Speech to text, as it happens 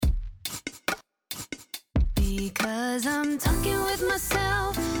Because I'm talking with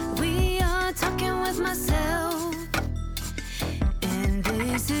myself. We are talking with myself. And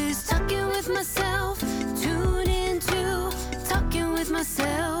this is Talking with Myself. Tune into Talking with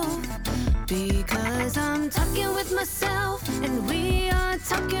Myself. Because I'm talking with myself. And we are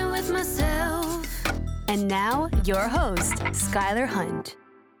talking with myself. And now, your host, Skylar Hunt.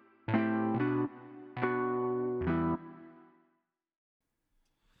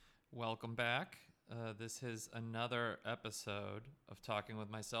 Welcome back. This is another episode of Talking with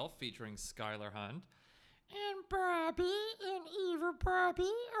Myself featuring Skylar Hunt. And Bobby and Eva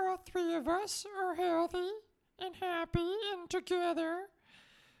Bobby, all three of us are healthy and happy and together.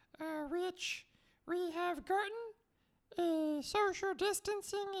 Which we have gotten a social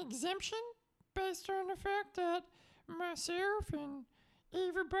distancing exemption based on the fact that myself and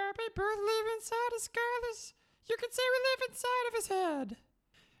Eva Bobby both live inside of Skylar's. You could say we live inside of his head.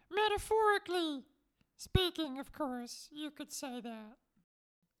 Metaphorically speaking, of course, you could say that.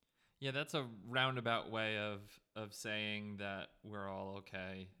 Yeah, that's a roundabout way of saying that we're all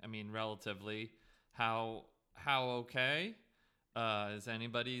okay. I mean, relatively. How okay is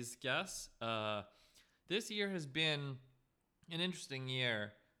anybody's guess. This year has been an interesting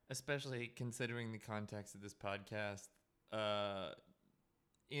year, especially considering the context of this podcast.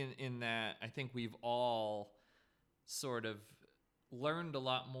 In that, I think we've all sort of learned a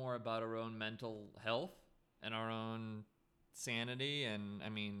lot more about our own mental health and our own sanity, and I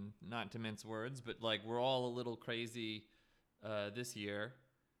mean, not to mince words, but like we're all a little crazy this year,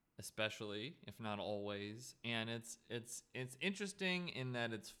 especially, if not always. And it's interesting in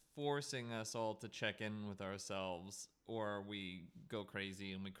that it's forcing us all to check in with ourselves, or we go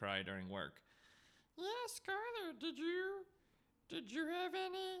crazy and we cry during work. Yeah, Skylar, did you have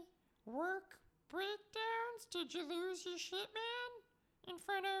any work breakdowns? Did you lose your shit, man, in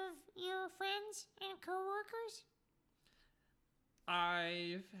front of your friends and coworkers?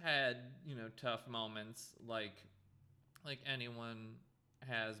 I've had, tough moments like anyone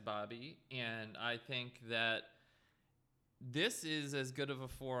has, Bobby, and I think that this is as good of a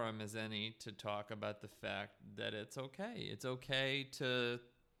forum as any to talk about the fact that it's okay. It's okay to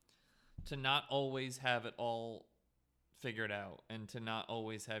not always have it all figured out and to not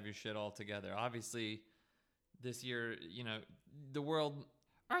always have your shit all together. Obviously, this year, the world...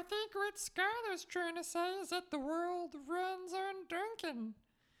 I think what Skylar's trying to say is that the world runs on Dunkin'.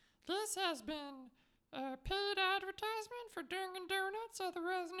 This has been a paid advertisement for Dunkin' Donuts,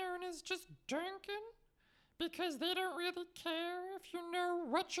 otherwise known as just Dunkin', because they don't really care if you know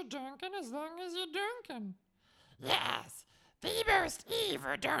what you're dunking as long as you're dunking. Yes, the most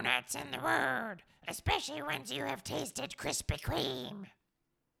evil donuts in the world, especially once you have tasted Krispy Kreme,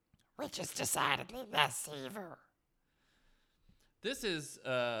 which is decidedly less evil. This is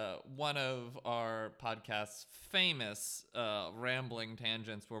one of our podcast's famous rambling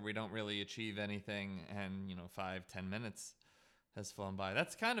tangents where we don't really achieve anything and, 5-10 minutes has flown by.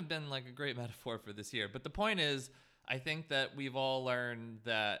 That's kind of been like a great metaphor for this year. But the point is, I think that we've all learned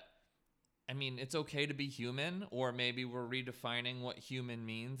that, it's okay to be human, or maybe we're redefining what human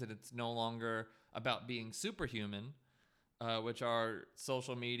means, and it's no longer about being superhuman. Which our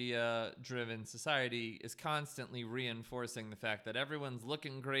social media-driven society is constantly reinforcing the fact that everyone's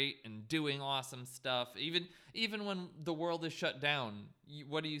looking great and doing awesome stuff. Even when the world is shut down,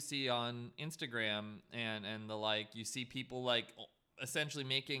 what do you see on Instagram and the like? You see people like essentially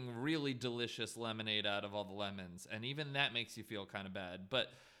making really delicious lemonade out of all the lemons, and even that makes you feel kind of bad. But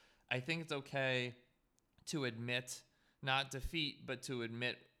I think it's okay to admit, not defeat, but to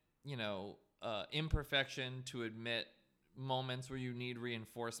admit, imperfection, to admit moments where you need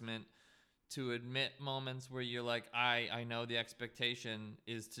reinforcement, to admit moments where you're like, I know the expectation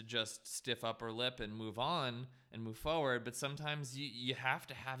is to just stiff upper lip and move on and move forward, but sometimes you have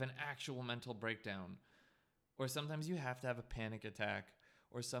to have an actual mental breakdown, or sometimes you have to have a panic attack,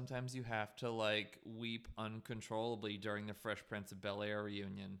 or sometimes you have to weep uncontrollably during the Fresh Prince of Bel-Air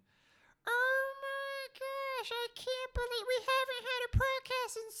reunion. Oh my gosh, I can't believe we haven't had a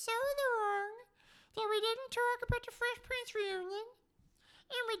podcast in so long that we didn't talk about the Fresh Prince reunion,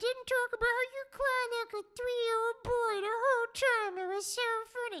 and we didn't talk about how you cried like a 3-year-old boy the whole time. It was so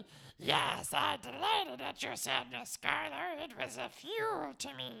funny. Yes, I'm delighted at your sadness, Skylar. It was a fuel to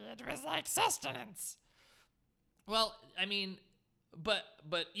me. It was like sustenance. Well,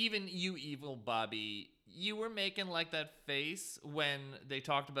 but even you, evil Bobby, you were making like that face when they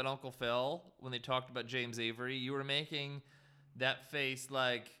talked about Uncle Phil, when they talked about James Avery. You were making that face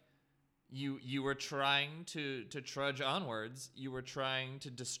like you were trying to trudge onwards. You were trying to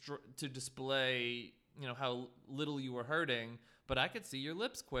display, how little you were hurting. But I could see your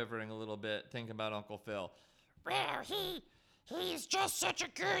lips quivering a little bit thinking about Uncle Phil. Well, he's just such a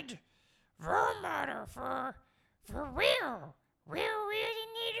good role model for Will. Will really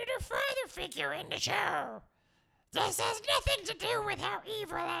needed a father figure in the show. This has nothing to do with how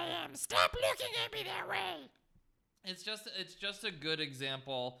evil I am. Stop looking at me that way. It's just a good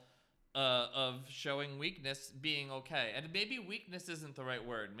example of showing weakness being okay. And maybe weakness isn't the right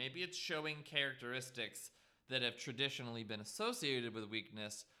word. Maybe it's showing characteristics that have traditionally been associated with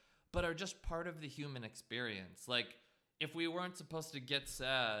weakness, but are just part of the human experience. Like, if we weren't supposed to get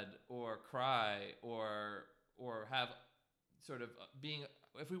sad or cry or have sort of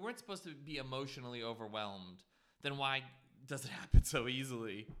if we weren't supposed to be emotionally overwhelmed, then why does it happen so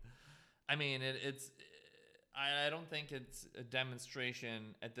easily? I mean, I don't think it's a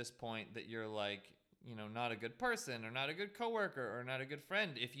demonstration at this point that you're like, not a good person or not a good coworker or not a good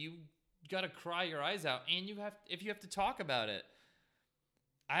friend. If you got to cry your eyes out and if you have to talk about it.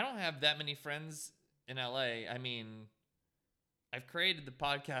 I don't have that many friends in LA. I mean, I've created the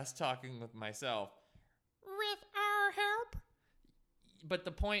podcast Talking with Myself. With our help? But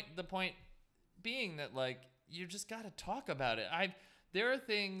the point being that, like, you just got to talk about it. There are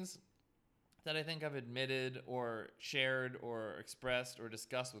things that I think I've admitted or shared or expressed or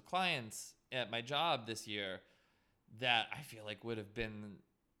discussed with clients at my job this year that I feel like would have been,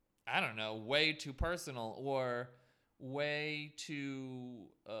 I don't know, way too personal or way too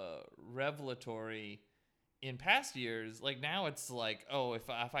revelatory in past years. Like, now it's like, oh, if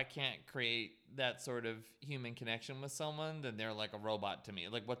I can't create that sort of human connection with someone, then they're like a robot to me.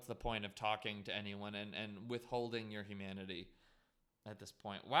 Like, what's the point of talking to anyone and withholding your humanity at this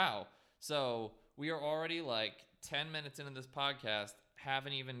point? Wow. So we are already like 10 minutes into this podcast,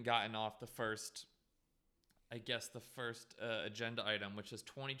 haven't even gotten off the first agenda item, which is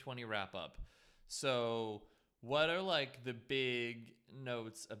 2020 wrap up. So what are like the big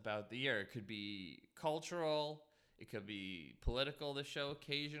notes about the year? It could be cultural, it could be political. The show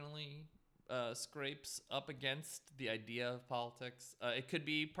occasionally scrapes up against the idea of politics. It could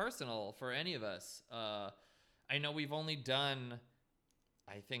be personal for any of us. I know we've only done,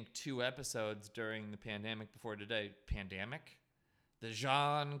 I think, 2 episodes during the pandemic before today. Pandemic? The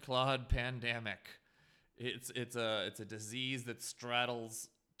Jean-Claude pandemic. It's a disease that straddles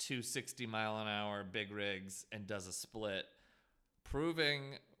 260-mile-an-hour big rigs and does a split,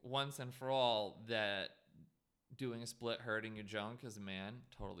 proving once and for all that doing a split hurting your junk as a man,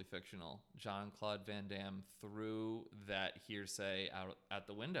 totally fictional. Jean-Claude Van Damme threw that hearsay out at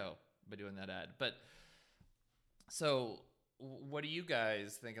the window by doing that ad. But so what are you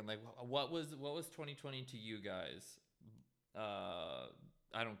guys thinking? Like, what was 2020 to you guys?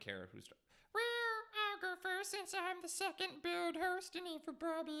 I don't care who's. Well, I'll go first since I'm the second build host and Eva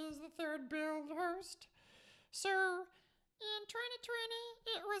Bobby is the third build host. So, in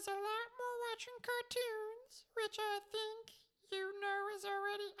 2020, it was a lot more watching cartoons, which I think is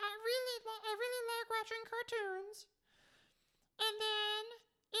already. I really like watching cartoons. And then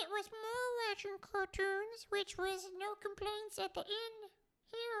it was more watching cartoons, which was no complaints at the end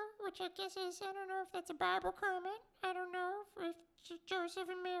here, which I guess is, I don't know if that's a Bible comment. I don't know if Joseph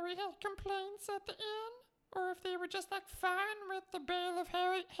and Mary had complaints at the end, or if they were just like fine with the bale of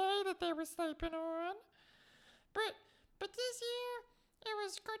hay that they were sleeping on. But this year, it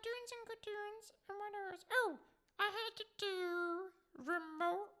was cartoons and what else? Oh, I had to do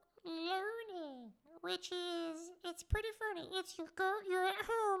remote learning, which is, it's pretty funny. It's you're at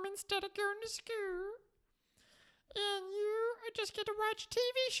home instead of going to school, and you just get to watch a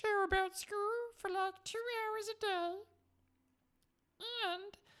TV show about school for like 2 hours a day.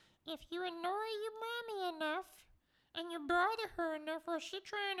 And if you annoy your mommy enough, and you bother her enough, or she's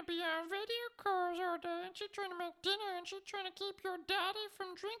trying to be on video calls all day, and she's trying to make dinner, and she's trying to keep your daddy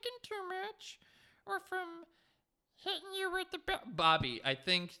from drinking too much, or from hitting you with the Bobby, I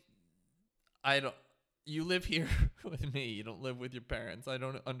think you live here with me. You don't live with your parents. I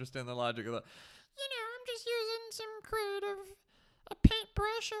don't understand the logic of that. I'm just using some a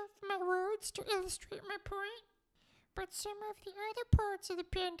paintbrush of my words to illustrate my point. But some of the other parts of the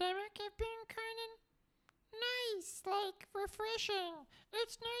pandemic have been kind of nice, like refreshing.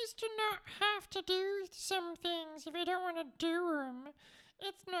 It's nice to not have to do some things if you don't want to do them.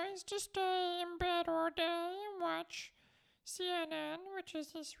 It's nice to stay in bed all day and watch CNN, which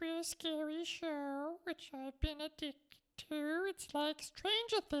is this real scary show, which I've been addicted to. It's like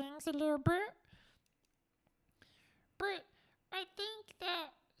Stranger Things a little bit. But I think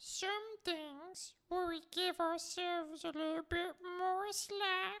that some things where we give ourselves a little bit more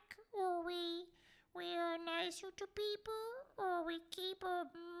slack, or we are nicer to people, or we keep our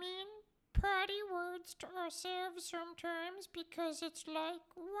mean, pratty words to ourselves sometimes, because it's like,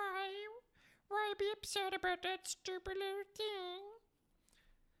 Why be upset about that stupid little thing?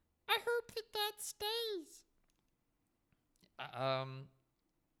 I hope that stays. Wow,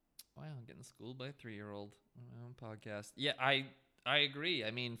 I'm getting schooled by a 3-year-old on my own podcast. Yeah, I agree.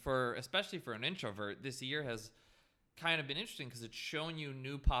 I mean, especially for an introvert, this year has kind of been interesting because it's shown you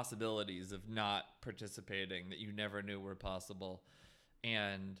new possibilities of not participating that you never knew were possible.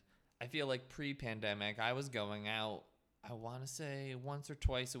 And I feel like pre-pandemic, I was going out, I want to say once or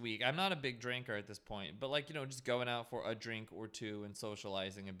twice a week. I'm not a big drinker at this point, but like, just going out for a drink or two and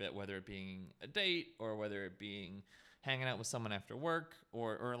socializing a bit, whether it being a date or whether it being hanging out with someone after work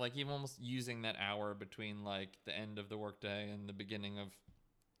or like even almost using that hour between like the end of the workday and the beginning of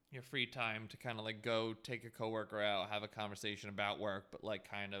your free time to kind of like go take a coworker out, have a conversation about work, but like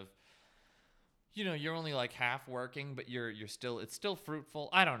kind of, you're only like half working, but it's still fruitful.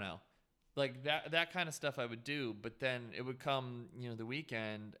 I don't know. Like that kind of stuff I would do, but then it would come, the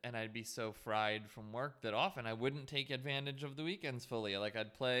weekend and I'd be so fried from work that often I wouldn't take advantage of the weekends fully. Like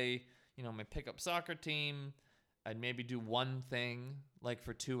I'd play, my pickup soccer team. I'd maybe do one thing like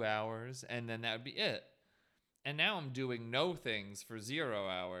for 2 hours and then that would be it. And now I'm doing no things for 0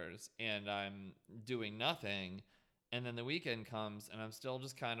 hours and I'm doing nothing. And then the weekend comes and I'm still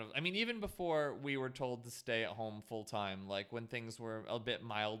just kind of, I mean, even before we were told to stay at home full time, like when things were a bit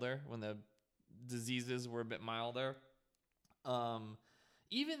milder, when the diseases were a bit milder,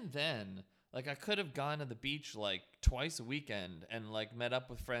 even then, like I could have gone to the beach like twice a weekend and like met up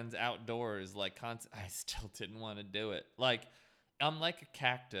with friends outdoors, like I still didn't want to do it. Like I'm like a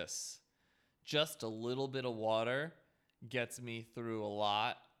cactus. Just a little bit of water gets me through a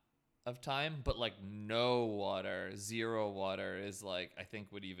lot of time, but like no water, 0 water is like, I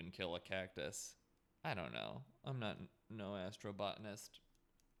think would even kill a cactus. I don't know. I'm not no astrobotanist.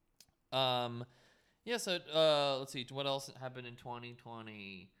 Yeah, so let's see, what else happened in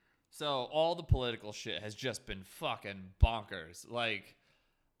 2020? So all the political shit has just been fucking bonkers. Like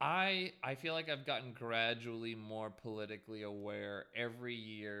I feel like I've gotten gradually more politically aware every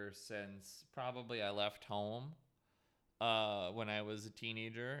year since probably I left home when I was a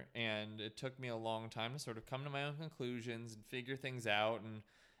teenager. And it took me a long time to sort of come to my own conclusions and figure things out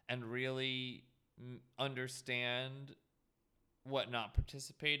and really understand what not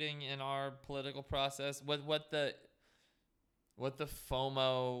participating in our political process, what the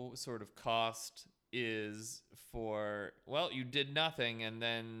FOMO sort of cost is for, well, you did nothing and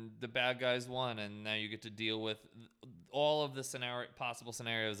then the bad guys won and now you get to deal with all of the possible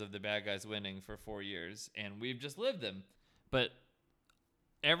scenarios of the bad guys winning for 4 years and we've just lived them. But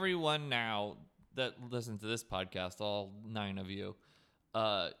everyone now that listens to this podcast, all 9 of you,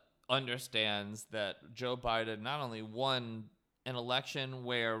 understands that Joe Biden not only won an election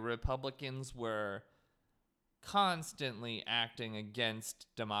where Republicans were constantly acting against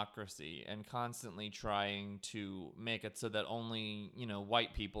democracy and constantly trying to make it so that only,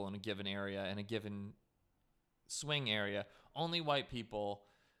 white people in a given area, in a given swing area, only white people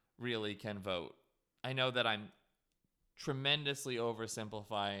really can vote. I know that I'm tremendously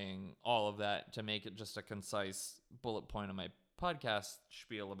oversimplifying all of that to make it just a concise bullet point on my podcast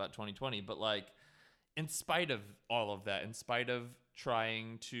spiel about 2020, but like in spite of all of that, in spite of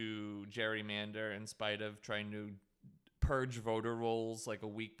trying to gerrymander, in spite of trying to purge voter rolls like a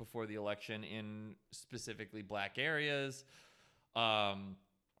week before the election in specifically black areas,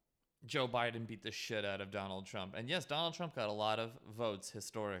 Joe Biden beat the shit out of Donald Trump. And yes, Donald Trump got a lot of votes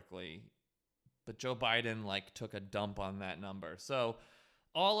historically, but Joe Biden like took a dump on that number. So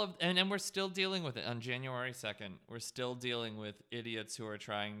and we're still dealing with it on January 2nd. We're still dealing with idiots who are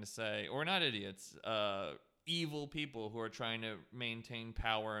trying to say, or not idiots, evil people who are trying to maintain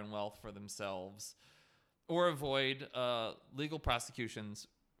power and wealth for themselves or avoid legal prosecutions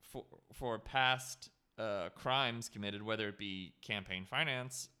for past crimes committed, whether it be campaign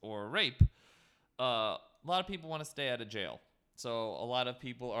finance or rape. A lot of people want to stay out of jail. So a lot of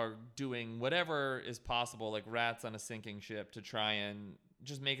people are doing whatever is possible, like rats on a sinking ship, to try and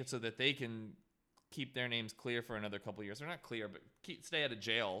just make it so that they can keep their names clear for another couple of years. They're not clear, but stay out of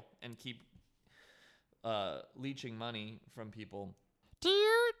jail and keep leeching money from people. Do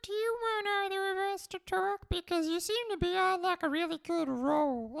you want either of us to talk? Because you seem to be on like a really good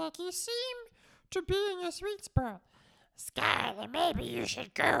roll. Like you seem to be in your sweet spot. Skylar, maybe you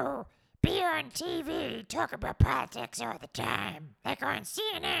should go be on TV, talk about politics all the time. Like on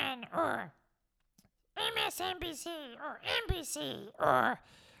CNN or MSNBC or NBC or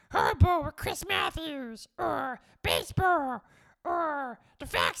Horrible with Chris Matthews or Baseball or The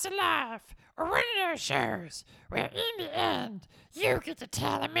Facts of Life or one of those shows where in the end you get to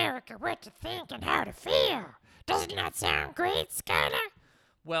tell America what to think and how to feel. Doesn't that sound great, Skylar?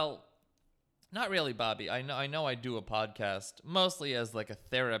 Well, Not really, Bobby. I know I do a podcast mostly as like a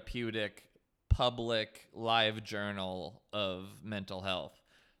therapeutic public live journal of mental health.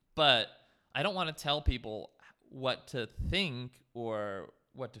 But I don't want to tell people what to think or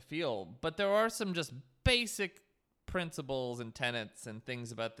what to feel. But there are some just basic principles and tenets and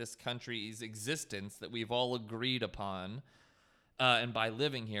things about this country's existence that we've all agreed upon. And by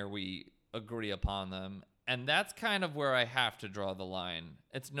living here, we agree upon them. And that's kind of where I have to draw the line.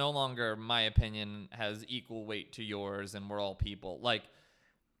 It's no longer my opinion has equal weight to yours and we're all people. Like,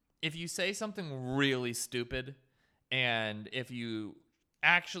 if you say something really stupid and if you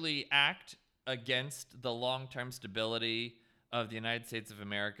actually act against the long-term stability of the United States of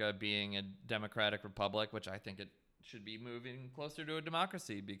America being a democratic republic, which I think it should be moving closer to a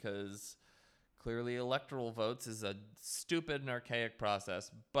democracy because clearly electoral votes is a stupid and archaic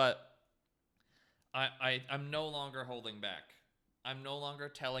process. But I'm no longer holding back. I'm no longer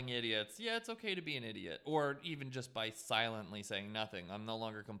telling idiots, yeah, it's okay to be an idiot, or even just by silently saying nothing. I'm no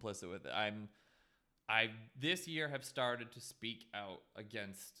longer complicit with it. I this year have started to speak out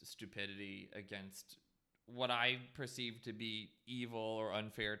against stupidity, against what I perceive to be evil or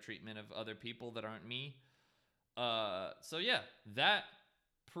unfair treatment of other people that aren't me. So yeah, that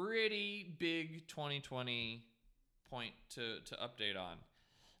pretty big 2020 point to update on.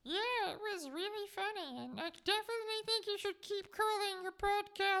 Yeah, it was really funny, and I definitely think you should keep calling your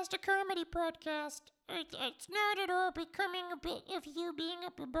podcast a comedy podcast. It's not at all becoming a bit of you being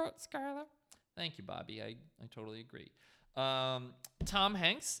up a butt, Skylar. Thank you, Bobby. I totally agree. Tom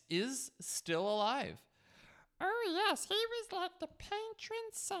Hanks is still alive. Oh, yes, he was like the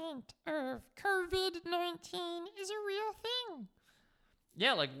patron saint of COVID-19 is a real thing.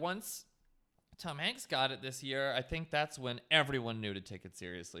 Yeah, like once Tom Hanks got it this year, I think that's when everyone knew to take it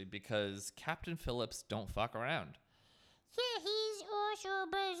seriously because Captain Phillips don't fuck around. Yeah, he's also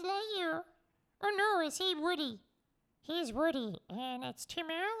Buzz Lightyear. Oh no, is he Woody? He's Woody, and it's Tim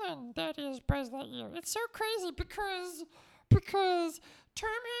Allen that is Buzz Lightyear. It's so crazy because Tom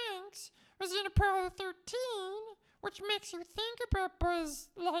Hanks was in Apollo 13, which makes you think about Buzz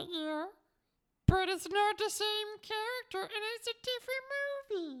Lightyear, but it's not the same character, and it's a different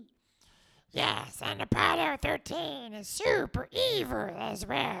movie. Yes, and Apollo 13 is super evil as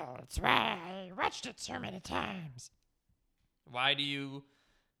well. That's why I watched it so many times. Why do you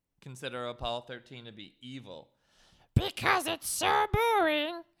consider Apollo 13 to be evil? Because it's so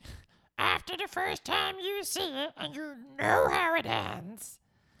boring. After the first time you see it and you know how it ends,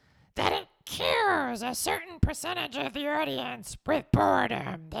 that it kills a certain percentage of the audience with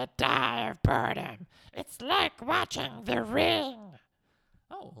boredom. They die of boredom. It's like watching The Ring.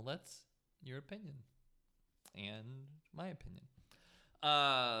 Oh, well, that's your opinion and my opinion.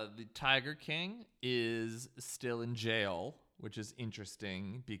 The Tiger King is still in jail, which is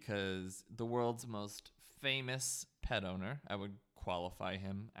interesting because the world's most famous pet owner, I would qualify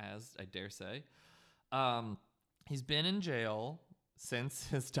him as, I dare say, he's been in jail since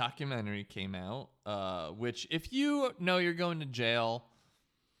his documentary came out, which if you know you're going to jail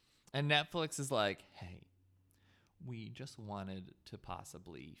and Netflix is like, hey, we just wanted to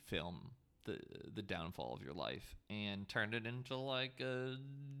possibly film the downfall of your life and turned it into like a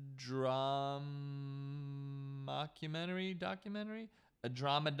drama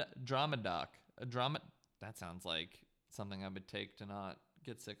doc. That sounds like something I would take to not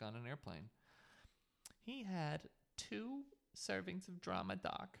get sick on an airplane. He had 2 servings of drama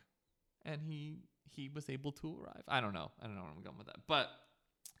doc and he was able to arrive. I don't know where I'm going with that. But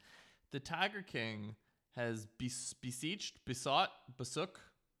the Tiger King has besought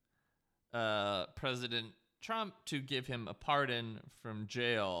President Trump to give him a pardon from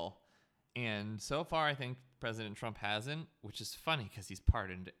jail. And so far, I think President Trump hasn't, which is funny because he's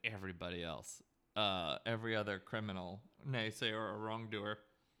pardoned everybody else. Every other criminal, naysayer, or wrongdoer.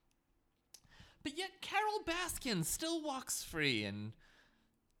 But yet Carol Baskin still walks free, and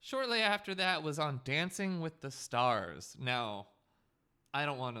shortly after that was on Dancing with the Stars. Now, I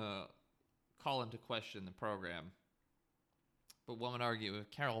don't want to call into question the program, but one would argue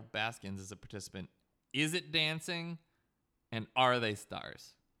if Carol Baskins is a participant, is it dancing, and are they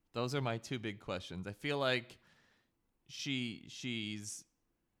stars? Those are my 2 big questions. I feel like she's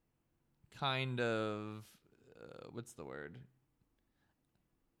kind of what's the word?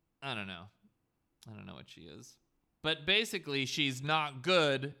 I don't know what she is. But basically, she's not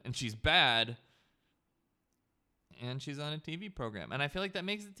good and she's bad. And she's on a TV program. And I feel like that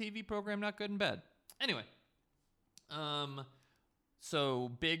makes the TV program not good and bad. Anyway.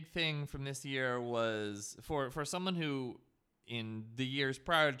 So big thing from this year was for someone who in the years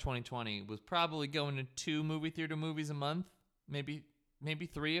prior to 2020 was probably going to 2 movie theater movies a month, maybe maybe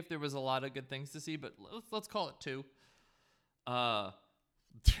 3 if there was a lot of good things to see, but let's call it 2.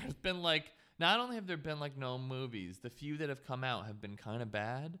 There's been like, not only have there been like no movies, the few that have come out have been kind of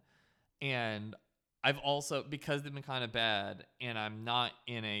bad. And I've also, because they've been kind of bad and I'm not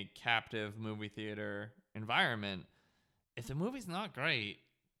in a captive movie theater environment, if the movie's not great,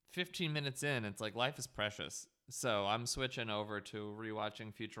 15 minutes in, it's like life is precious. So I'm switching over to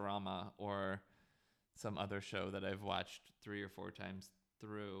rewatching Futurama or some other show that I've watched 3 or 4 times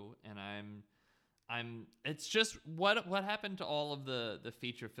through. And it's just what happened to all of the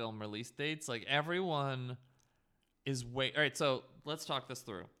feature film release dates? Like everyone is all right, so let's talk this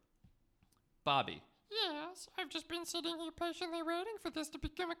through. Bobby. Yes, I've just been sitting here patiently waiting for this to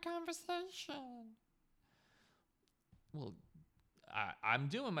become a conversation. Well, I'm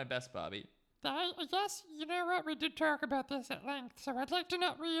doing my best, Bobby. Yes, you know what? We did talk about this at length, so I'd like to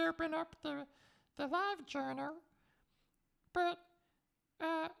not reopen up the live journal. But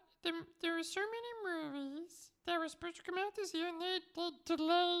there were so many movies that were supposed to come out this year, and they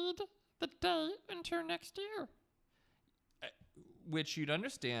delayed the date until next year. Which you'd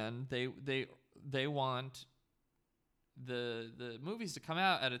understand, they want the movies to come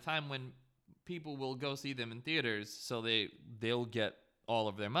out at a time when people will go see them in theaters, so they'll get all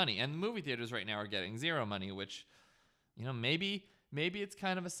of their money. And the movie theaters right now are getting zero money, which, you know, maybe it's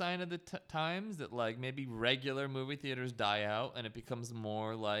kind of a sign of the times that like maybe regular movie theaters die out and it becomes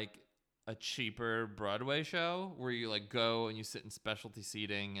more like a cheaper Broadway show where you like go and you sit in specialty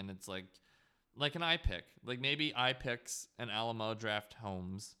seating and it's like an iPick. Like maybe iPicks and Alamo Draft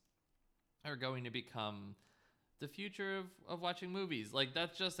homes are going to become the future of watching movies. Like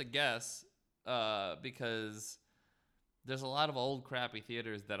that's just a guess, because there's a lot of old crappy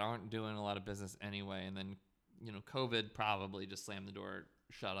theaters that aren't doing a lot of business anyway. And then, you know, COVID probably just slammed the door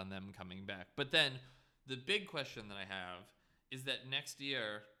shut on them coming back. But then the big question that I have is that next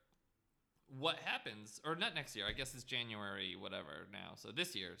year, what happens, or not next year, I guess it's January, whatever now. So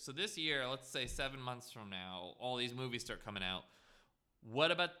this year, let's say 7 months from now, all these movies start coming out.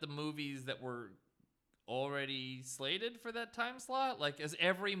 What about the movies that were already slated for that time slot? Like, is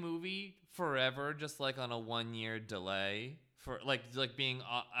every movie forever just like on a 1-year delay for like being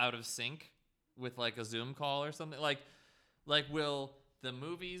out of sync with like a Zoom call or something? Like will the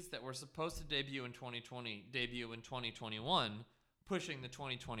movies that were supposed to debut in 2020 debut in 2021, pushing the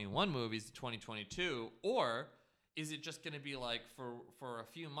 2021 movies to 2022, or is it just going to be like for a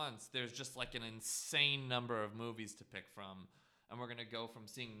few months there's just like an insane number of movies to pick from, and we're going to go from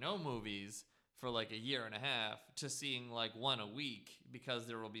seeing no movies for like a year and a half to seeing like one a week because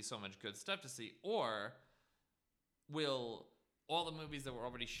there will be so much good stuff to see? Or will all the movies that were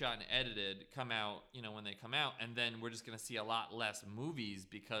already shot and edited come out, you know, when they come out, and then we're just going to see a lot less movies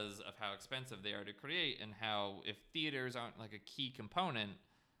because of how expensive they are to create, and how if theaters aren't like a key component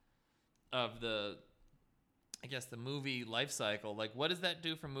of the movie life cycle, like what does that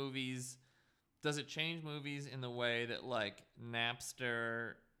do for movies? Does it change movies in the way that like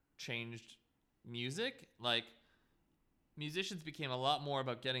Napster changed music? Like musicians became a lot more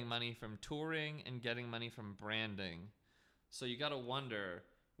about getting money from touring and getting money from branding. So you got to wonder,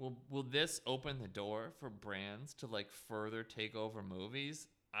 will this open the door for brands to like further take over movies?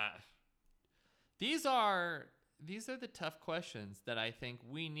 These are the tough questions that I think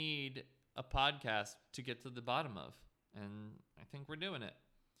we need a podcast to get to the bottom of, and I think we're doing it.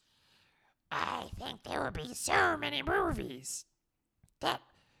 I think there will be so many movies that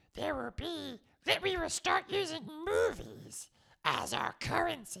we will start using movies as our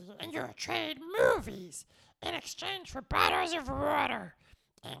currency, and you'll trade movies in exchange for bottles of water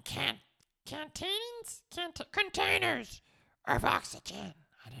and containers of oxygen.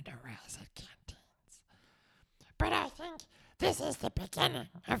 I don't know why I said canteens. But I think this is the beginning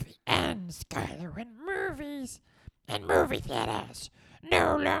of the end, Skylar, when movies and movie theaters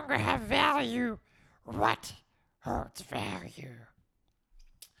no longer have value. What holds value?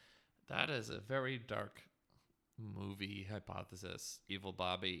 That is a very dark movie hypothesis, Evil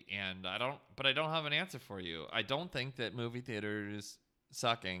Bobby, and I don't have an answer for you. I don't think that movie theaters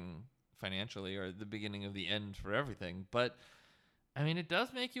sucking financially are the beginning of the end for everything, but I mean, it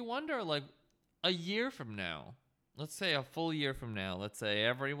does make you wonder, like a year from now, let's say a full year from now, let's say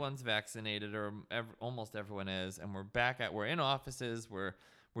everyone's vaccinated, or almost everyone is, and we're in offices, we're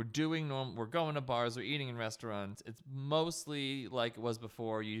doing normal, we're going to bars, we're eating in restaurants. It's mostly like it was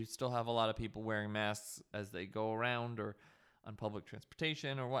before. You still have a lot of people wearing masks as they go around or on public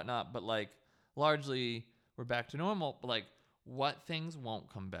transportation or whatnot, but like largely we're back to normal. But like, what things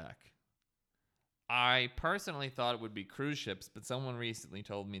won't come back? I personally thought it would be cruise ships, but someone recently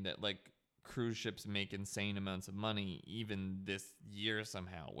told me that like cruise ships make insane amounts of money even this year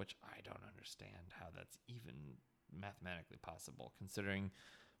somehow, which I don't understand how that's even mathematically possible, considering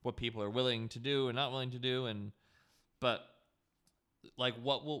what people are willing to do and not willing to do. But like,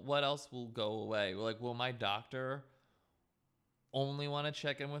 what else will go away? Like, will my doctor only want to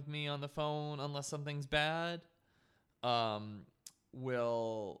check in with me on the phone unless something's bad?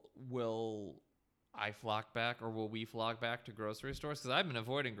 Will I flock back, or will we flock back to grocery stores? Because I've been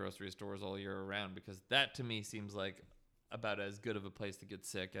avoiding grocery stores all year around, because that to me seems like about as good of a place to get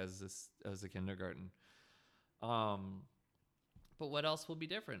sick as a kindergarten. But what else will be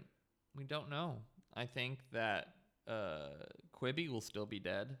different? We don't know. I think that Quibi will still be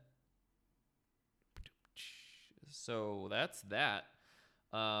dead. So that's that.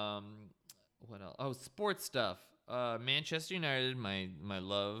 What else? Oh, sports stuff. Manchester United, my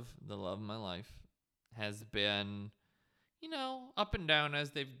love, the love of my life, has been, up and down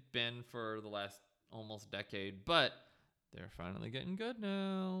as they've been for the last almost decade, but they're finally getting good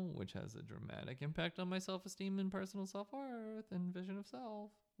now, which has a dramatic impact on my self-esteem and personal self-worth and vision of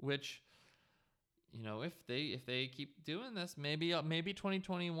self, which, if they keep doing this, maybe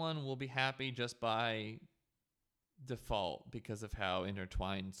 2021 will be happy just by default because of how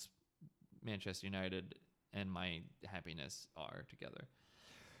intertwined Manchester United and my happiness are together.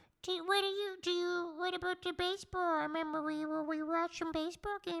 What about the baseball? I remember we watched some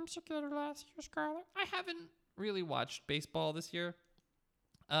baseball games together last year, Scarlett. I haven't really watched baseball this year.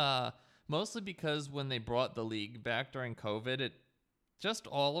 Mostly because when they brought the league back during COVID, just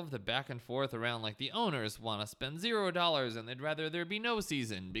all of the back and forth around, like, the owners want to spend $0 and they'd rather there be no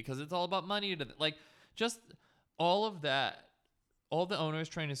season because it's all about money. Just all of that. All the owners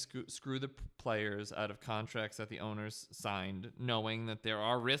trying to screw the players out of contracts that the owners signed, knowing that there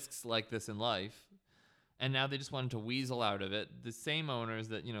are risks like this in life. And now they just wanted to weasel out of it. The same owners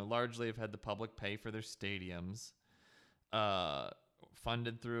that, largely have had the public pay for their stadiums,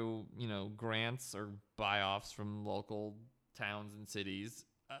 funded through, grants or buy-offs from local towns and cities.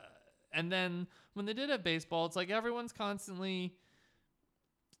 And then when they did have baseball, it's like everyone's constantly...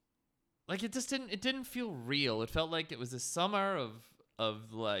 Like, it didn't feel real. It felt like it was a summer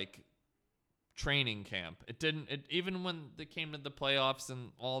of like training camp. Even when they came to the playoffs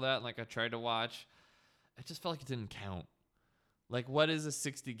and all that, like, I tried to watch, it just felt like it didn't count. Like, what is a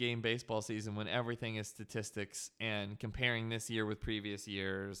 60-game baseball season when everything is statistics and comparing this year with previous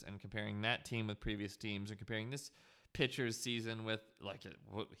years and comparing that team with previous teams and comparing this pitcher's season with, like,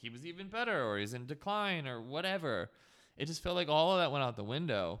 he was even better or he's in decline or whatever. It just felt like all of that went out the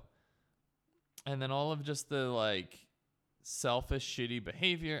window. And then all of just the, like, selfish, shitty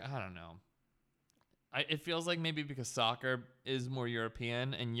behavior. I don't know. It feels like maybe because soccer is more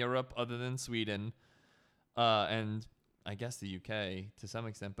European, and Europe, other than Sweden, and I guess the UK to some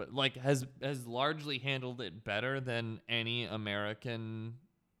extent, but, like, has largely handled it better than any American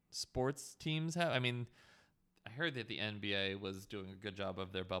sports teams have. I mean, I heard that the NBA was doing a good job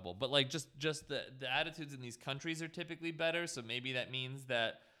of their bubble, but, like, just the attitudes in these countries are typically better. So maybe that means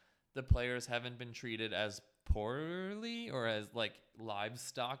that the players haven't been treated as poorly or as, like,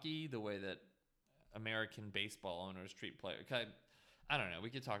 livestocky the way that American baseball owners treat players. I don't know. We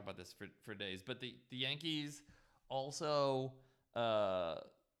could talk about this for days. But the Yankees also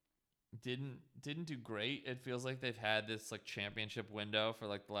didn't do great. It feels like they've had this, like, championship window for,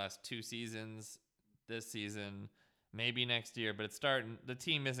 like, the last 2 seasons. This season, maybe next year, but the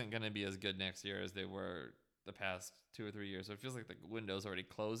team isn't going to be as good next year as they were the past 2 or 3 years. So it feels like the window's already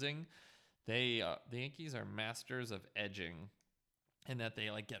closing. The Yankees are masters of edging, and that they,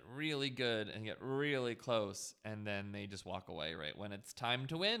 like, get really good and get really close, and then they just walk away right when it's time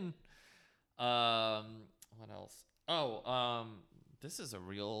to win. What else? This is a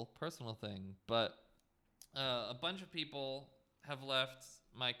real personal thing, but a bunch of people have left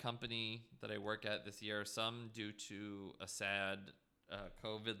my company that I work at this year, some due to a sad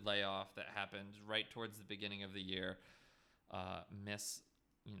COVID layoff that happened right towards the beginning of the year. Miss,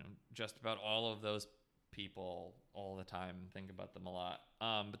 just about all of those people all the time. Think about them a lot.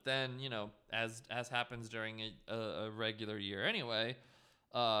 But then, as happens during a regular year anyway,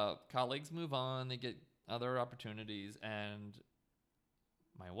 colleagues move on, they get other opportunities, and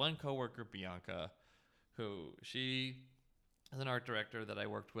my one coworker, Bianca, she is an art director that I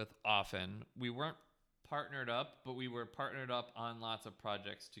worked with often. We weren't partnered up, but we were partnered up on lots of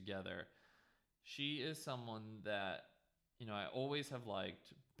projects together. She is someone that, I always have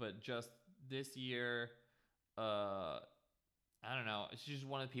liked, but just this year, I don't know. She's just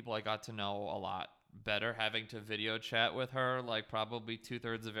one of the people I got to know a lot better, having to video chat with her, like, probably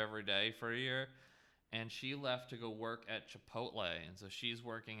 2/3 of every day for a year. and she left to go work at Chipotle. And so she's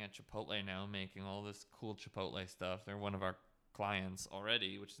working at Chipotle now, making all this cool Chipotle stuff. They're one of our clients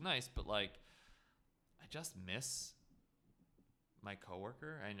already, which is nice, but like, I just miss my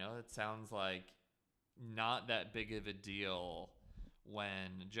coworker. I know it sounds like not that big of a deal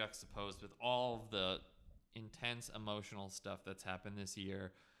when juxtaposed with all of the intense emotional stuff that's happened this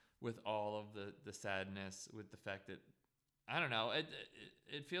year, with all of the sadness, with the fact that, I don't know,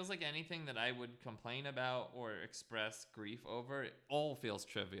 it feels like anything that I would complain about or express grief over, it all feels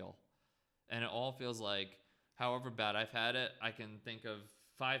trivial. And it all feels like, however bad I've had it, I can think of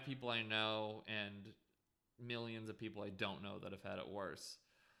 5 people I know and millions of people I don't know that have had it worse,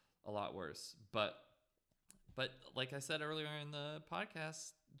 a lot worse. But like I said earlier in the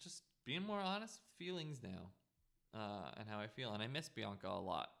podcast, just being more honest with feelings now, and how I feel. And I miss Bianca a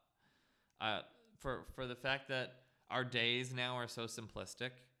lot. For the fact that our days now are so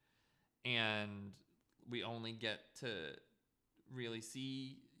simplistic, and we only get to really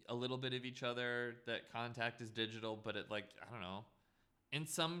see a little bit of each other, that contact is digital, but it, like, I don't know, in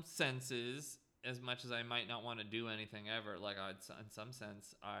some senses, as much as I might not want to do anything ever, like, in some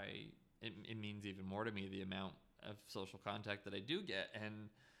sense, it means even more to me, the amount of social contact that I do get. And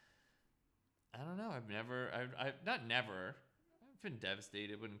I don't know, I've been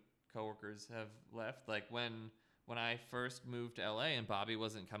devastated when coworkers have left. Like when I first moved to LA and Bobby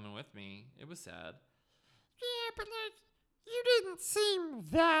wasn't coming with me, it was sad. Yeah, but like, you didn't seem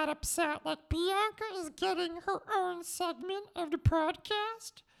that upset. Like, Bianca is getting her own segment of the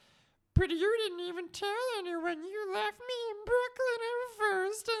podcast, but you didn't even tell anyone. You left me in Brooklyn at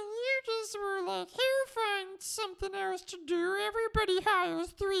first, and you just were like, here, find something else to do. Everybody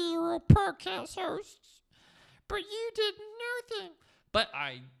hires 3-year-old podcast hosts. But you did nothing. But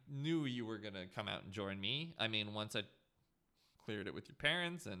I knew you were going to come out and join me. I mean, once I cleared it with your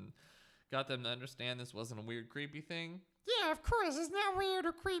parents and got them to understand this wasn't a weird, creepy thing. Yeah, of course. It's not weird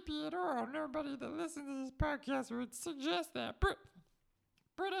or creepy at all. Nobody that listens to this podcast would suggest that. But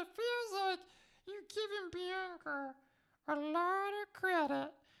it feels like you're giving Bianca a lot of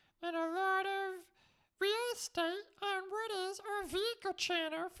credit and a lot of real estate on what is our vehicle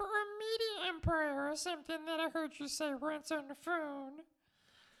channel for a media empire, or something that I heard you say once on the phone.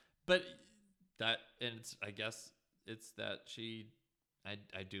 But I guess it's that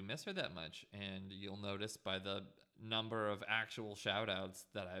I do miss her that much. And you'll notice by the number of actual shout outs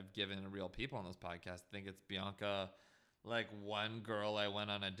that I've given real people on this podcast, I think it's Bianca, like one girl I went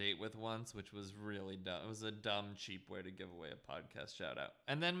on a date with once, which was really dumb. It was a dumb, cheap way to give away a podcast shout out.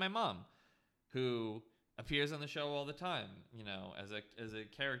 And then my mom, who appears on the show all the time, you know, as a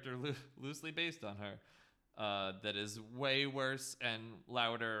character loosely based on her, that is way worse and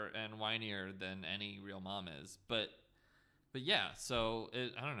louder and whinier than any real mom is. But yeah, so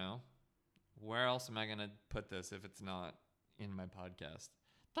I don't know. Where else am I going to put this if it's not in my podcast?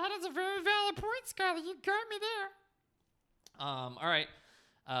 That is a very valid point, Skyler. You got me there. All right.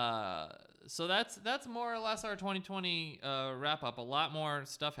 So that's more or less our 2020 wrap up. A lot more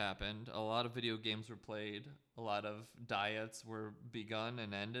stuff happened. A lot of video games were played. A lot of diets were begun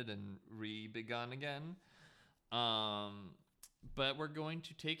and ended and re-begun again. But we're going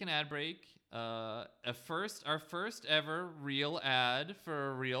to take an ad break. Our first ever real ad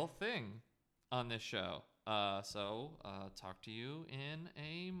for a real thing on this show. So talk to you in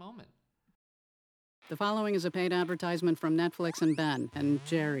a moment. The following is a paid advertisement from Netflix and Ben and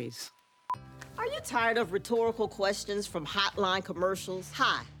Jerry's. Are you tired of rhetorical questions from hotline commercials?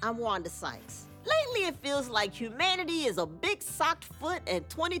 Hi, I'm Wanda Sykes. Lately, it feels like humanity is a big socked foot and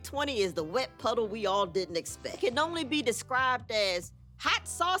 2020 is the wet puddle we all didn't expect. It can only be described as hot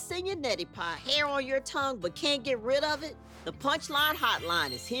sauce in your neti pot, hair on your tongue but can't get rid of it. The Punchline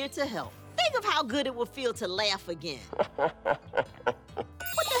Hotline is here to help. Think of how good it would feel to laugh again. What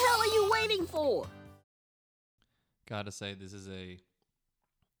the hell are you waiting for? Gotta say, this is a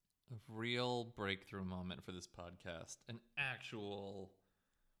real breakthrough moment for this podcast. An actual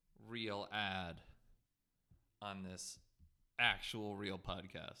real ad on this actual real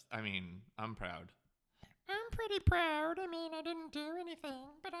podcast. I mean, I'm proud. I'm pretty proud. I mean, I didn't do anything,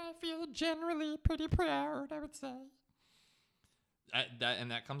 but I feel generally pretty proud, I would say.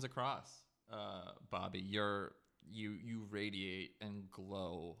 That comes across, Bobby. You radiate and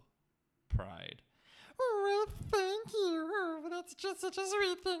glow pride. Oh, well, thank you. Oh, that's just such a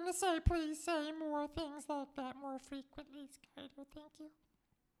sweet thing to say. Please say more things like that more frequently, Skyler. Thank you.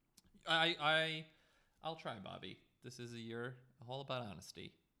 I'll try, Bobby. This is a year all about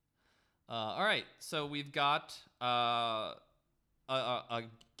honesty. All right, so we've got a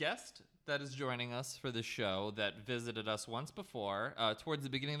guest that is joining us for the show that visited us once before, towards the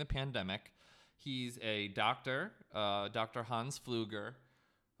beginning of the pandemic. He's a doctor, Dr. Hans Pfluger.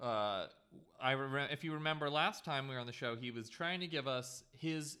 If you remember last time we were on the show, he was trying to give us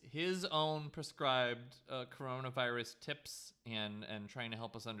his own prescribed coronavirus tips and trying to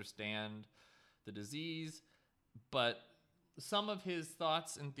help us understand the disease. But some of his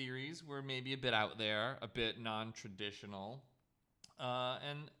thoughts and theories were maybe a bit out there, a bit non-traditional.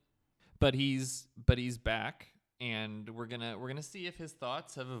 But he's back, and we're gonna see if his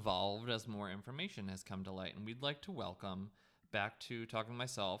thoughts have evolved as more information has come to light. And we'd like to welcome back to Talking to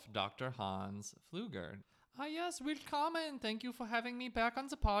Myself, Dr. Hans Pfluger. Yes, willkommen. Thank you for having me back on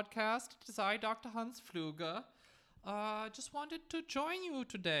the podcast. It is I, Dr. Hans Pfluger. Just wanted to join you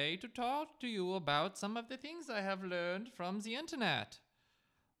today to talk to you about some of the things I have learned from the internet.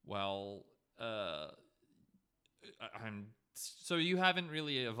 Well, so you haven't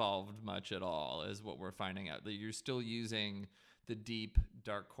really evolved much at all, is what we're finding out. That you're still using the deep,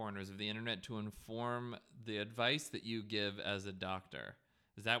 dark corners of the internet to inform the advice that you give as a doctor.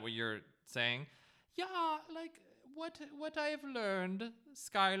 Is that what you're saying? Yeah, like what I have learned,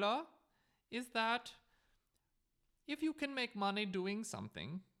 Skylar, is that if you can make money doing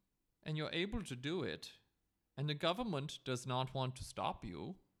something and you're able to do it and the government does not want to stop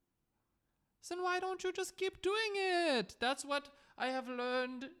you, then why don't you just keep doing it? That's what I have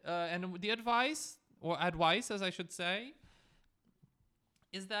learned. And the advice as I should say,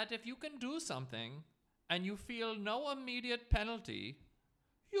 is that if you can do something and you feel no immediate penalty,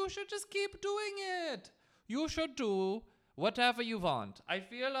 you should just keep doing it. You should do whatever you want. I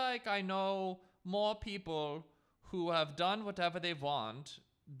feel like I know more people who have done whatever they want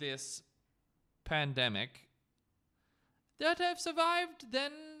this pandemic that have survived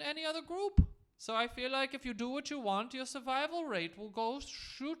than any other group. So I feel like if you do what you want, your survival rate will go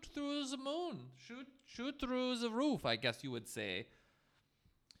shoot through the moon, shoot through the roof, I guess you would say.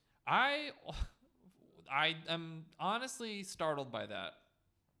 I am honestly startled by that,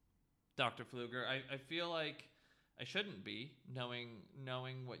 Dr. Pfluger. I feel like I shouldn't be,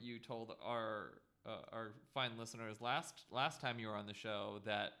 knowing what you told our fine listeners last time you were on the show,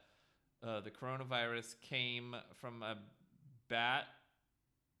 that the coronavirus came from a bat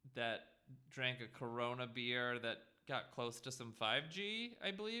that drank a Corona beer that got close to some 5G,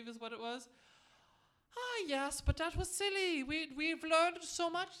 I believe is what it was. Yes, but that was silly. We've learned so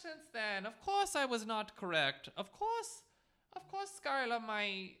much since then. Of course I was not correct. Of course, Skylar,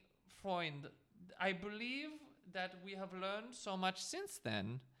 my friend, I believe that we have learned so much since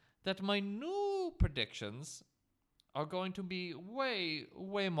then that my new predictions are going to be way,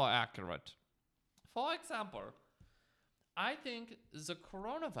 way more accurate. For example, I think the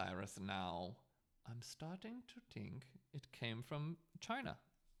coronavirus now, I'm starting to think it came from China.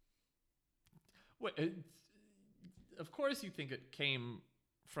 Wait, of course you think it came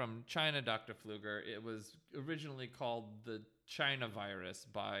from China, Dr. Pfluger. It was originally called the China virus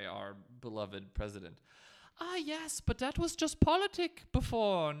by our beloved president. Yes, but that was just politic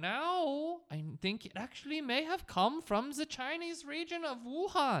before. Now, I think it actually may have come from the Chinese region of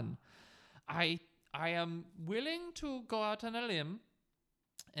Wuhan. I am willing to go out on a limb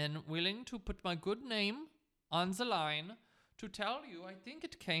and willing to put my good name on the line to tell you I think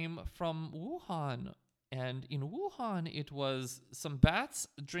it came from Wuhan. And in Wuhan, it was some bats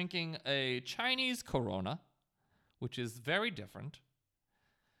drinking a Chinese Corona, which is very different.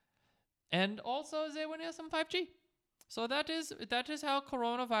 And also they were near some 5G. So that is how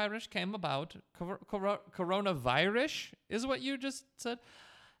coronavirus came about. Coronavirus is what you just said.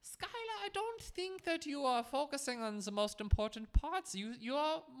 Skylar, I don't think that you are focusing on the most important parts. You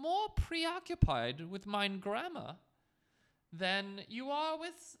are more preoccupied with mein grammar than you are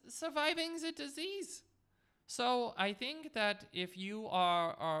with surviving the disease. So I think that if you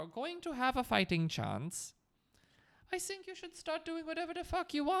are going to have a fighting chance, I think you should start doing whatever the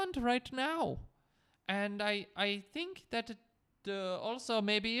fuck you want right now. And I think that also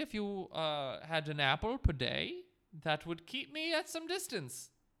maybe if you had an apple per day, that would keep me at some distance,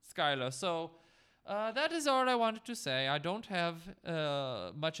 Skylar. So that is all I wanted to say. I don't have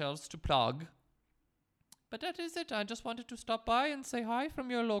much else to plug. But that is it. I just wanted to stop by and say hi from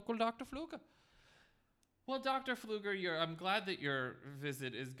your local Dr. Pfluger. Well, Dr. Pfluger, I'm glad that your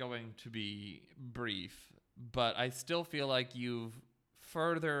visit is going to be brief, but I still feel like you've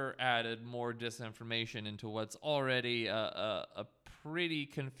further added more disinformation into what's already a pretty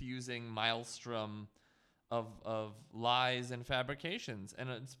confusing maelstrom of lies and fabrications. And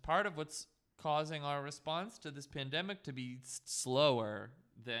it's part of what's causing our response to this pandemic to be slower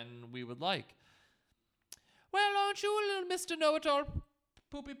than we would like. Well, aren't you a little Mr. Know-It-All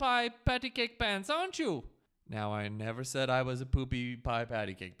poopy pie patty cake pants, aren't you? Now, I never said I was a poopy pie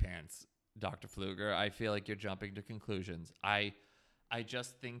patty cake pants, Dr. Pfluger. I feel like you're jumping to conclusions. I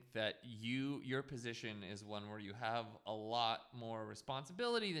just think that your position is one where you have a lot more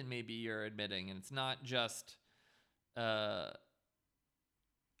responsibility than maybe you're admitting, and it's not just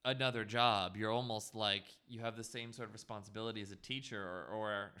another job. You're almost like you have the same sort of responsibility as a teacher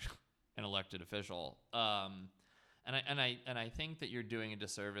or an elected official. And I think that you're doing a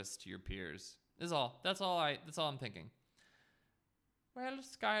disservice to your peers. That's all I'm thinking. Well,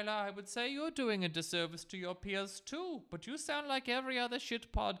 Skylar, I would say you're doing a disservice to your peers too, but you sound like every other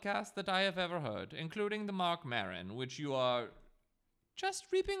shit podcast that I have ever heard, including the Mark Maron, which you are just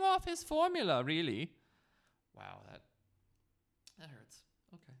reaping off his formula, really. Wow, that hurts.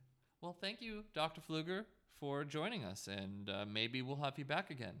 Okay. Well, thank you, Dr. Pfluger, for joining us, and maybe we'll have you back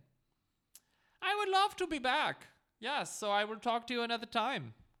again. I would love to be back. Yes, so I will talk to you another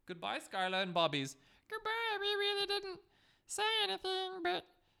time. Goodbye, Skylar and Bobbies. Goodbye, we really didn't say anything, but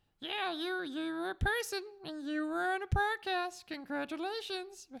yeah, you were a person, and you were on a podcast.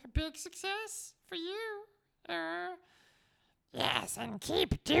 Congratulations. A big success for you. Yes, and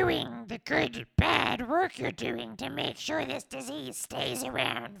keep doing the good, bad work you're doing to make sure this disease stays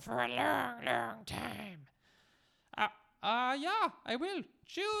around for a long, long time. Yeah, I will.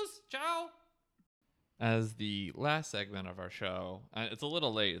 Choose. Ciao. As the last segment of our show, it's a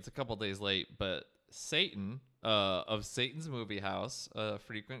little late. It's a couple days late, but Satan of Satan's Movie House, a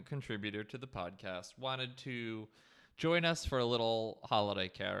frequent contributor to the podcast, wanted to join us for a little holiday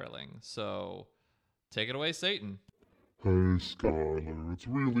caroling. So take it away, Satan. Hey, Skylar, it's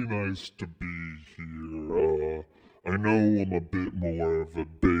really nice to be here. I know I'm a bit more of a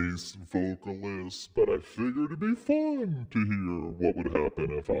bass vocalist, but I figured it'd be fun to hear what would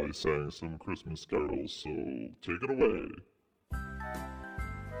happen if I sang some Christmas carols, so take it away.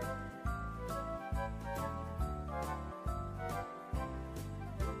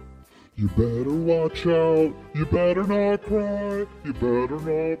 You better watch out, you better not cry, you better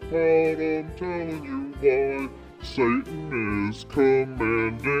not pout, I'm telling you why. Satan is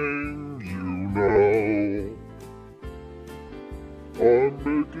commanding you now. I'm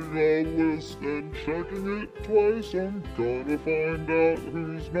making a list and checking it twice. I'm gonna find out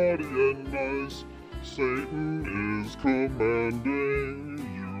who's naughty and nice. Satan is commanding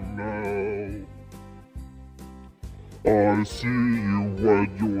you now. I see you when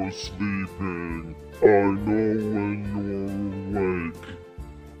you're sleeping. I know when you're awake.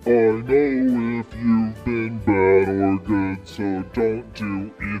 I know if you've been bad or good, so don't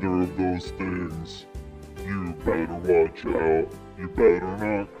do either of those things. You better watch out, you better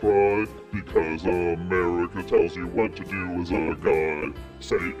not cry, because America tells you what to do as a guy.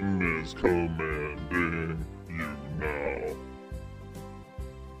 Satan is commanding you now.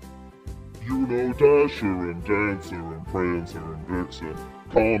 You know Dasher and Dancer and Prancer and Vixen,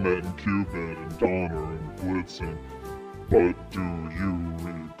 Comet and Cupid and Donner and Blitzen. But do you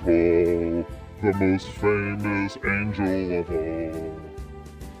recall the most famous angel of all?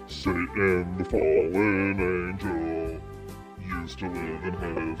 Satan, the fallen angel, used to live in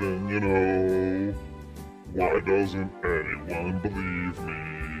heaven, you know. Why doesn't anyone believe me?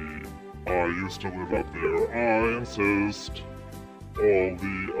 I used to live up there, I insist. All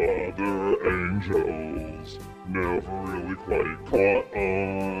the other angels never really quite caught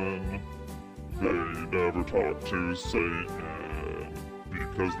on. They never talked to Satan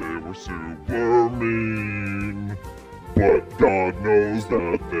because they were super mean. But God knows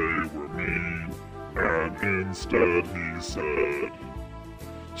that they were mean, and instead he said,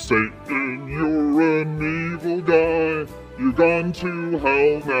 Satan, you're an evil guy. You're gone to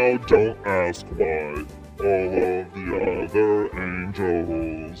hell now, don't ask why. All of the other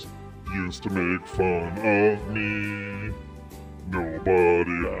angels used to make fun of me.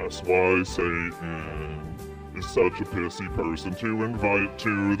 Nobody asks why Satan is such a pissy person to invite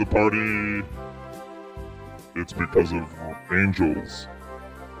to the party. It's because of angels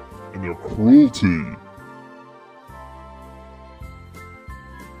and their cruelty.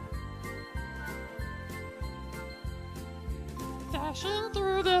 Dashing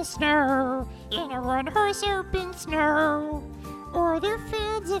through the snow in a one-horse open snow, or the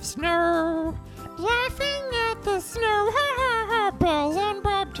fields of snow, laughing at the snow, ha ha ha, bells on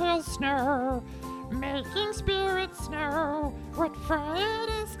bobtail snow, making spirits snow. What fun it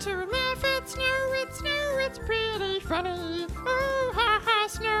is to laugh at snow, it's pretty funny. Oh, ha ha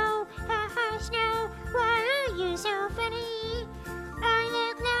snow, why are you so funny? I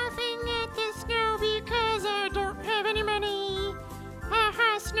like laughing at the snow because I don't have any money. Ha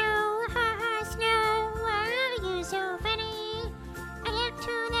ha snow, why are you so funny? I like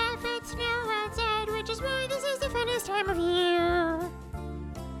to laugh at snow outside, which is why this is the funnest time of year.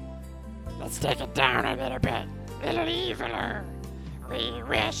 Let's take it down a little bit. Little eviler. We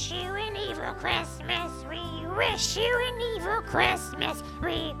wish you an evil Christmas. We wish you an evil Christmas.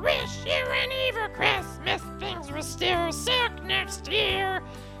 We wish you an evil Christmas. Things will still suck next year.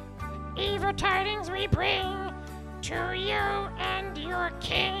 Evil tidings we bring to you and your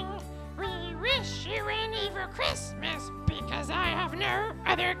king. We wish you an evil Christmas because I have no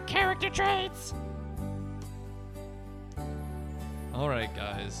other character traits. Alright,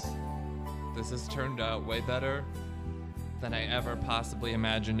 guys. This has turned out way better than I ever possibly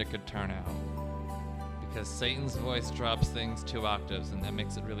imagined it could turn out. Because Satan's voice drops things 2 octaves, and that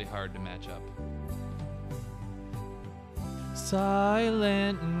makes it really hard to match up.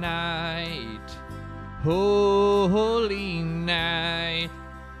 Silent night, holy night.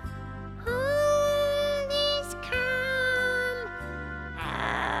 All is calm.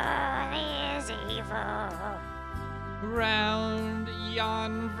 All is evil. Round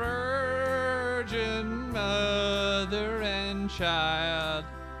yon virgin mother and child.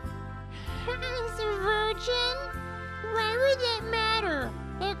 Is a virgin? Why would that matter?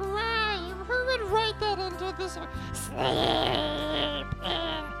 Like, why? Who would write that into this? Sleep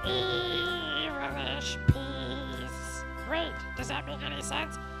in evilish peace. Wait, does that make any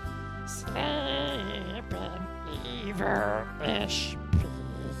sense? Sleep in evilish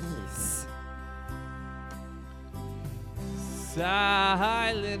peace.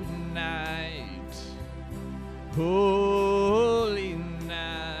 Silent night, holy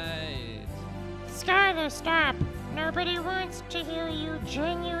night. Skylar, stop. Nobody wants to hear you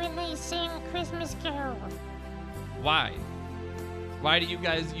genuinely sing Christmas Carol. Why? Why do you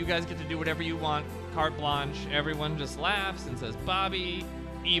guys get to do whatever you want, carte blanche, everyone just laughs and says, Bobby,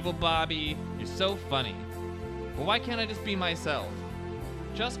 evil Bobby, you're so funny. Well, why can't I just be myself?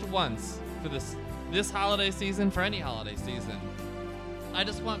 Just once for this holiday season, for any holiday season. I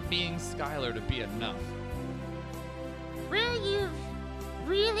just want being Skylar to be enough. Well, you've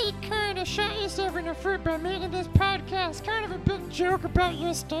really kind of shot yourself in the foot by making this podcast kind of a big joke about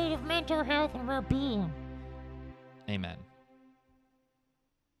your state of mental health and well-being. Amen.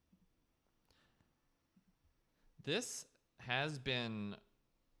 This has been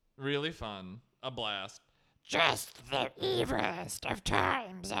really fun, a blast. Just the evilest of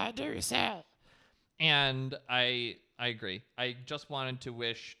times, I do say. And I agree. I just wanted to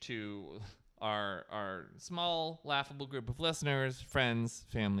wish to our small, laughable group of listeners, friends,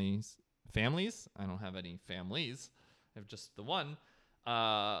 families. I don't have any families. I have just the one.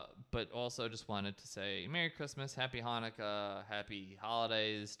 But also just wanted to say Merry Christmas, Happy Hanukkah, Happy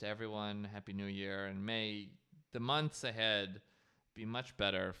Holidays to everyone, Happy New Year, and may the months ahead be much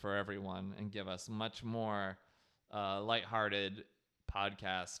better for everyone and give us much more lighthearted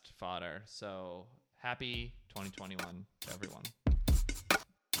podcast fodder. So happy 2021 to everyone.